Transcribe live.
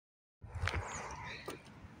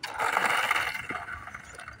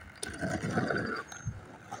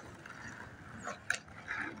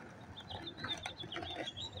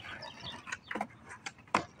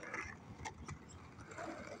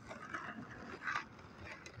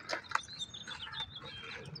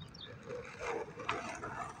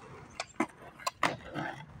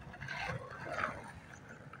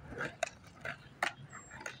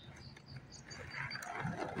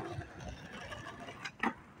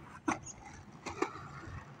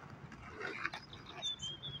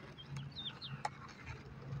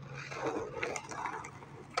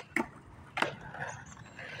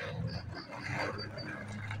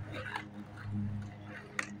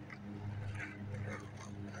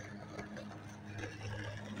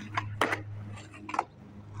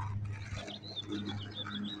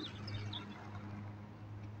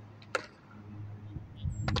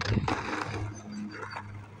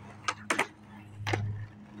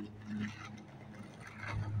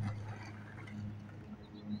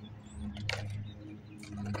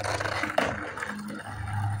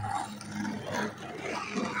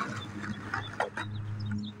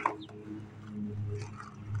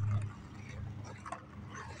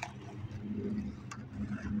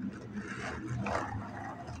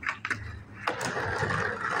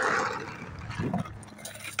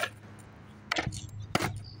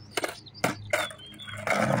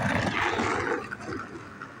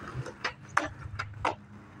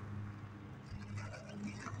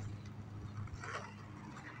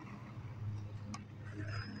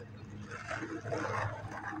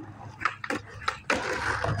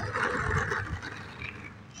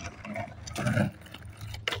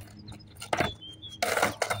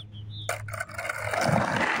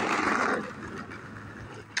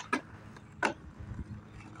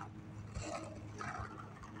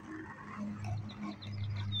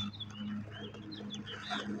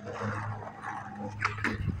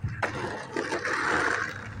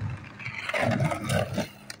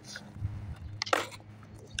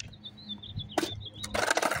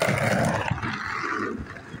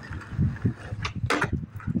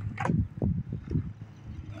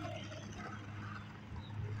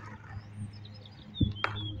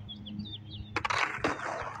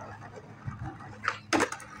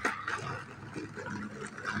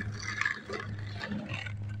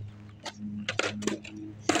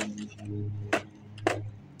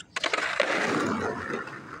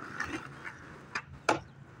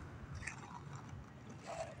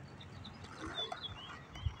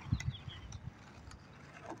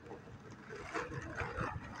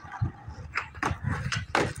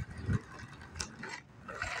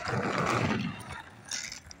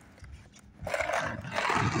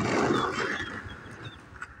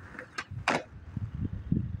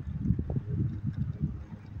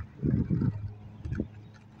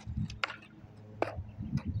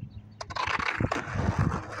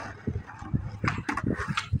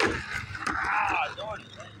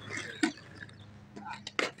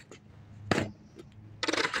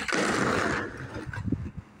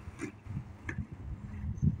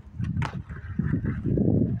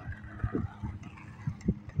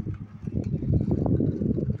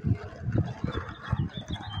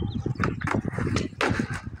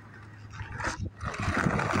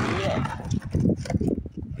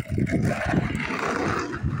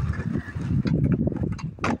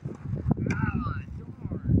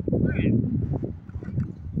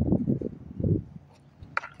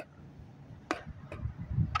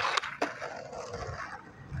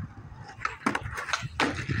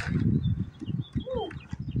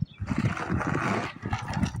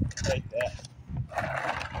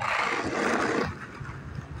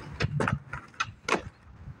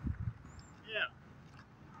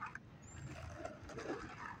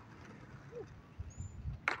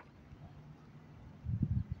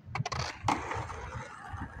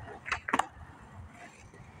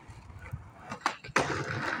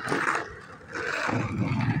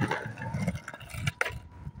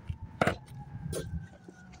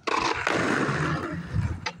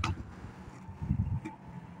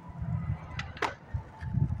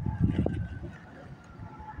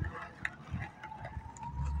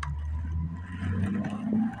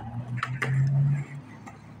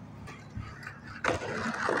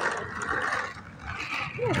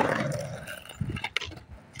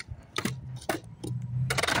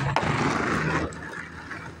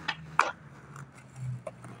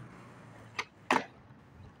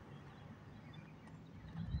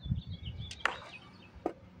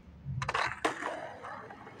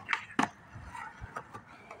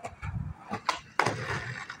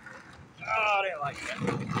I didn't like that.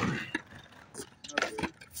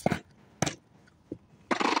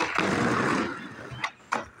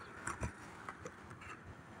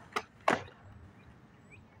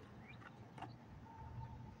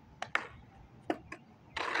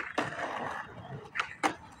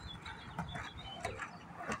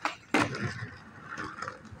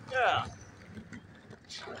 Yeah.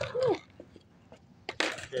 Whew.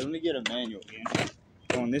 Okay, let me get a manual again.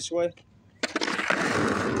 Going this way.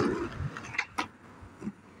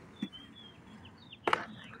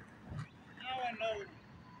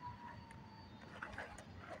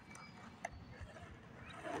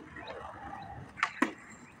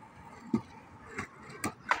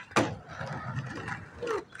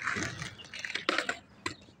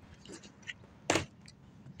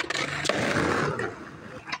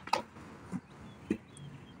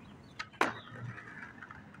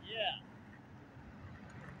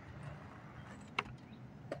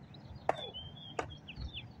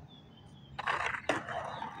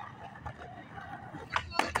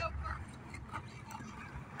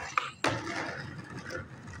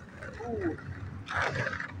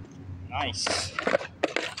 Nice.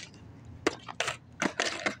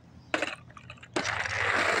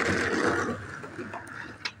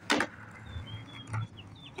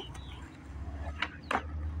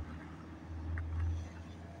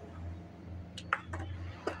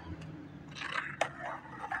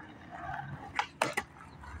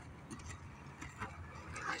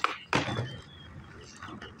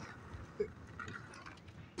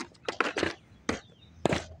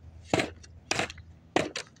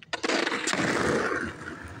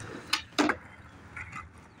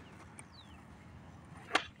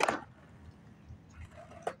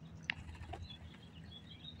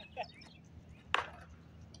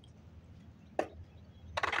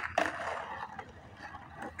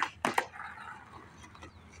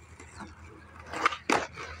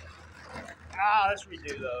 Let's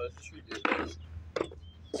redo those. Let's redo those.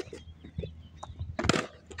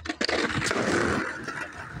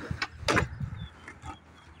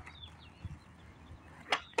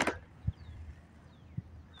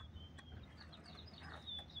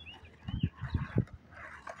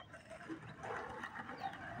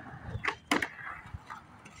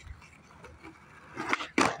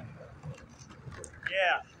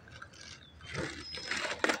 Yeah.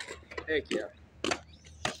 Heck yeah.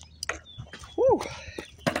 Woo.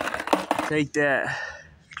 Take that.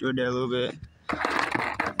 Enjoyed that a little bit.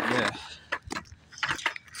 Yeah.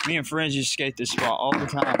 Me and friends used to skate this spot all the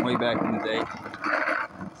time way back in the day.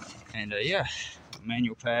 And yeah,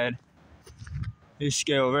 manual pad. This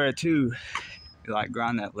scale over there too. You like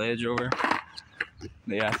grind that ledge over. But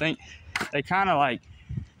yeah, I think they kind of like,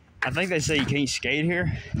 I think they say you can't skate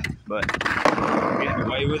here, but we're getting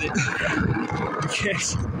away with it.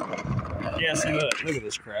 Yes. Yeah, see, look at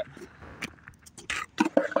this crap.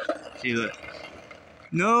 See, look.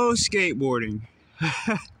 No skateboarding.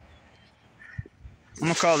 I'm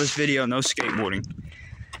gonna call this video No Skateboarding.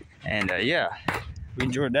 And yeah, we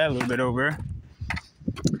enjoyed that a little bit over.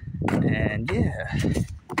 And yeah,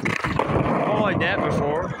 all like that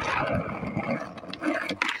before.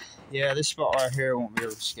 Yeah, this spot right here won't be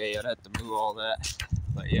able to skate. I'd have to move all that.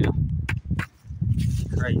 But yeah,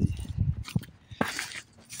 crazy.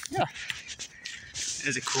 Yeah,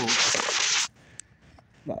 there's a cool spot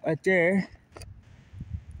right there.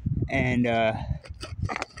 And alright,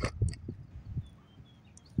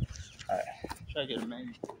 try to get a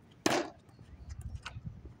manual.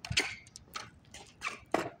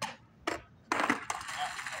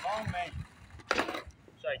 Long manual.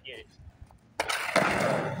 Try to get it.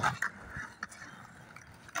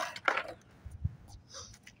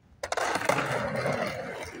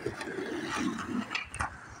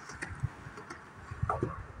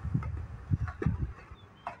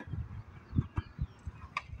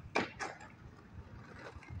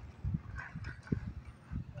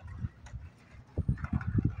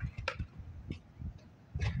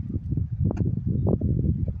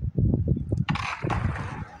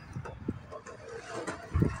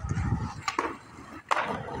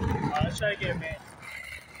 Let's try to get a man.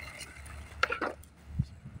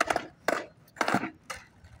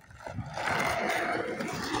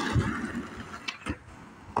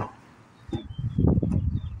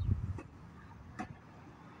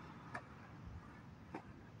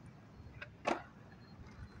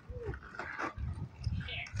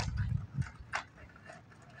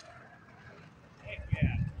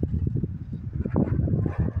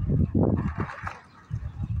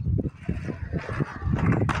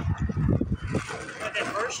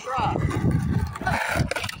 First drop.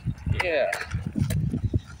 Yeah.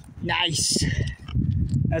 Nice.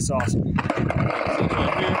 That's awesome. And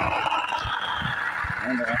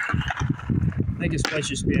I think this place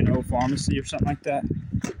used to be an old pharmacy or something like that.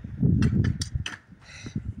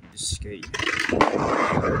 Just skate.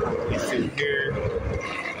 Get through here.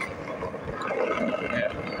 Yeah.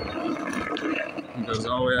 It goes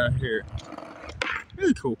all the way out here.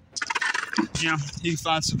 Really cool. You know, you can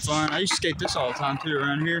find some fun. I used to skate this all the time too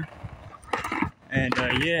around here. And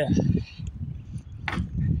yeah. I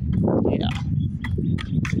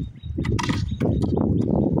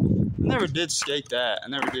never did skate that. I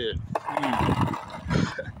never did. Kind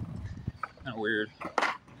of weird.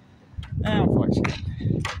 I don't feel like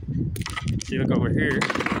skating. See, look over here.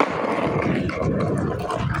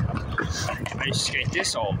 I used to skate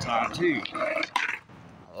this all the time too.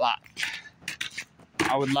 A lot.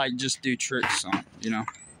 I would like just do tricks on it, you know.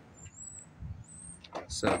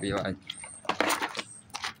 So it'd be like,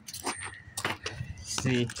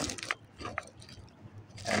 see,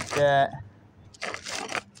 like that.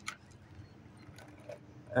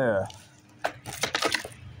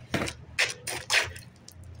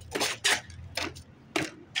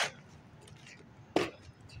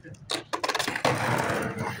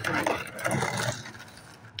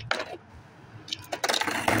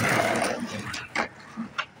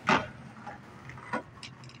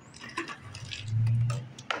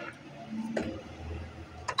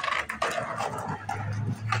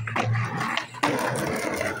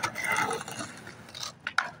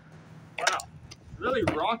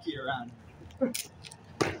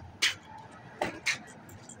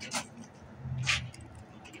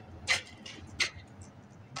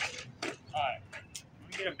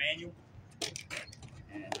 manual.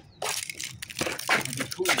 And it'd be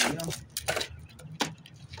cool, you know?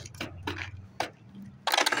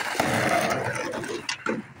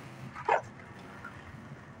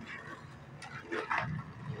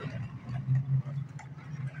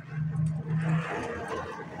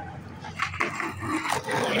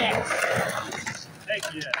 Yes!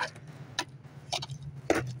 Heck yeah.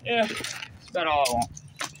 Yeah, that's about all I want.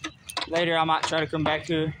 Later, I might try to come back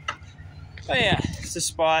to it. But yeah, it's the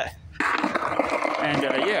spot. And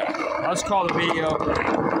yeah, I'll just call the video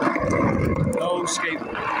No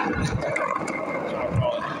Skateboarding. That's what I'll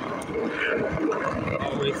call it.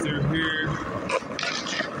 All the way through here.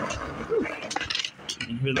 You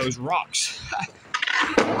can hear those rocks.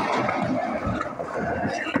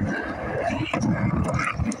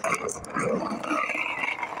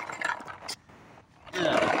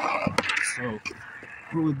 Yeah. So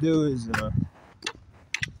what we'll do is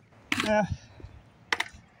yeah,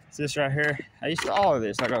 it's this right here. I used to all of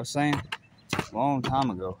this, like I was saying, a long time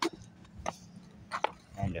ago.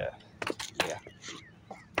 And yeah,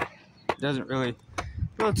 it doesn't really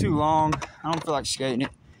feel too long. I don't feel like skating it.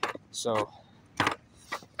 So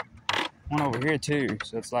one over here too.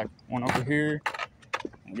 So it's like one over here.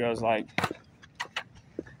 It goes like,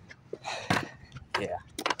 yeah.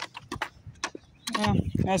 Yeah,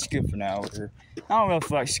 that's good for now over here. I don't really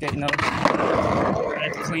feel like skating though. I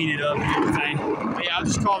have to clean it up and everything. But yeah, I'll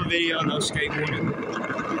just call the video No Skateboarding.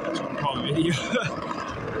 That's what I'm calling the video.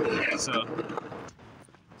 So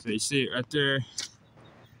you see it right there.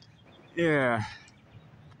 Yeah.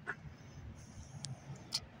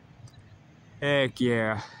 Heck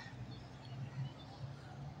yeah.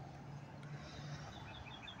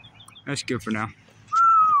 That's good for now.